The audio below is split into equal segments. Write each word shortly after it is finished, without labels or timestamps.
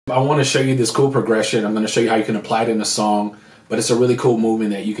I want to show you this cool progression. I'm going to show you how you can apply it in a song, but it's a really cool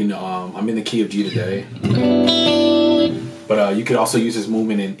movement that you can, I'm in the key of G today, but you could also use this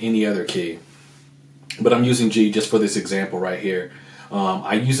movement in any other key. But I'm using G just for this example right here.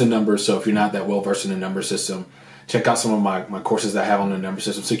 I use the numbers, so if you're not that well versed in the number system, check out some of my courses that I have on the number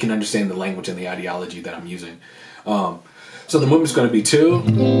system so you can understand the language and the ideology that I'm using. So the movement's going to be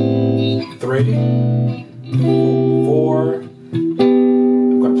 2, 3, 4,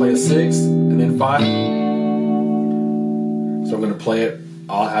 I'm going to play a 6, and then 5. So I'm going to play it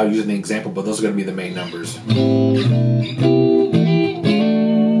I'll use the example, but those are going to be the main numbers.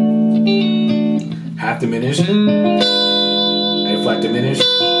 Half diminished, A flat diminished, so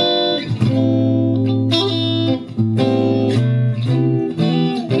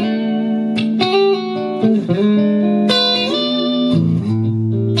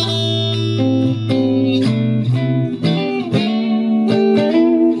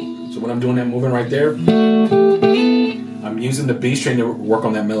when I'm doing that movement right there, I'm using the B string to work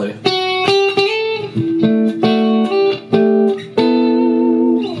on that melody.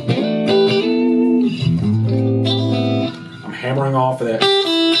 Hammering off of that.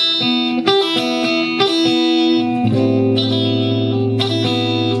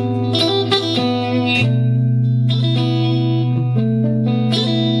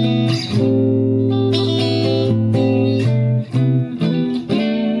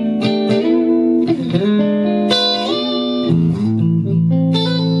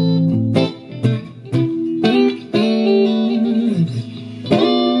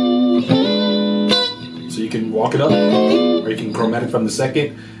 So you can walk it up, or you can chromatic from the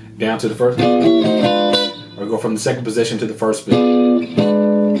second down to the first, or go from the second position to the first bit with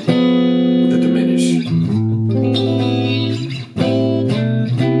the diminish.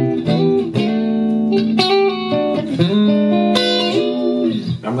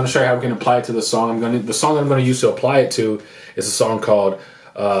 I'm going to show you how we can apply it to the song. The song I'm going to use to apply it to is a song called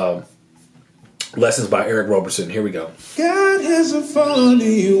Lessons by Eric Roberson. Here we go. God has a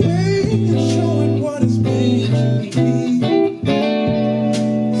funny way of showing what it's made to be.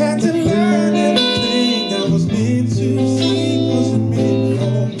 Had to learn everything I was meant to see wasn't meant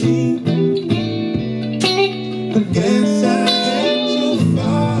for me. I guess I had to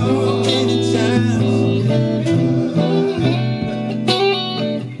fall many times.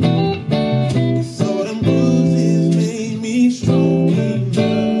 So them bruises made me strong enough.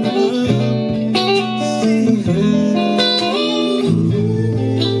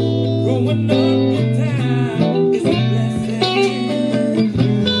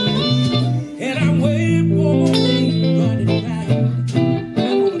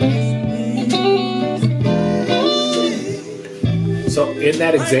 So in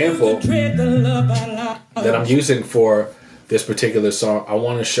that example that I'm using for this particular song, I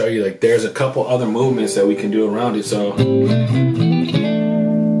want to show you, like, there's a couple other movements that we can do around it. So, and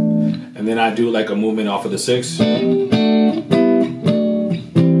then I do like a movement off of the 6.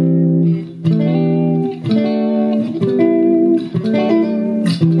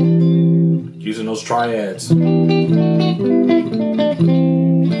 Using those triads.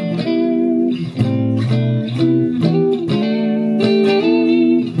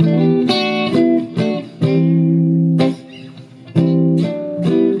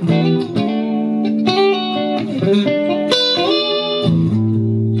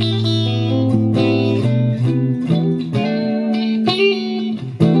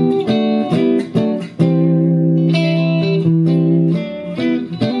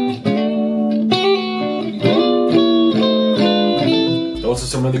 Those are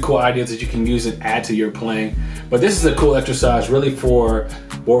some really cool ideas that you can use and add to your playing. But this is a cool exercise really for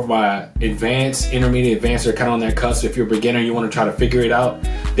more of my advanced, intermediate, advanced, or kind of on that cusp. If you're a beginner, you want to try to figure it out,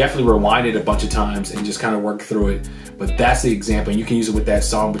 definitely rewind it a bunch of times and just kind of work through it. But that's the example. You can use it with that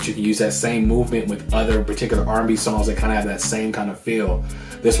song, but you can use that same movement with other particular R&B songs that kind of have that same kind of feel.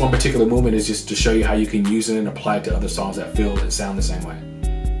 This one particular movement is just to show you how you can use it and apply it to other songs that feel and sound the same way.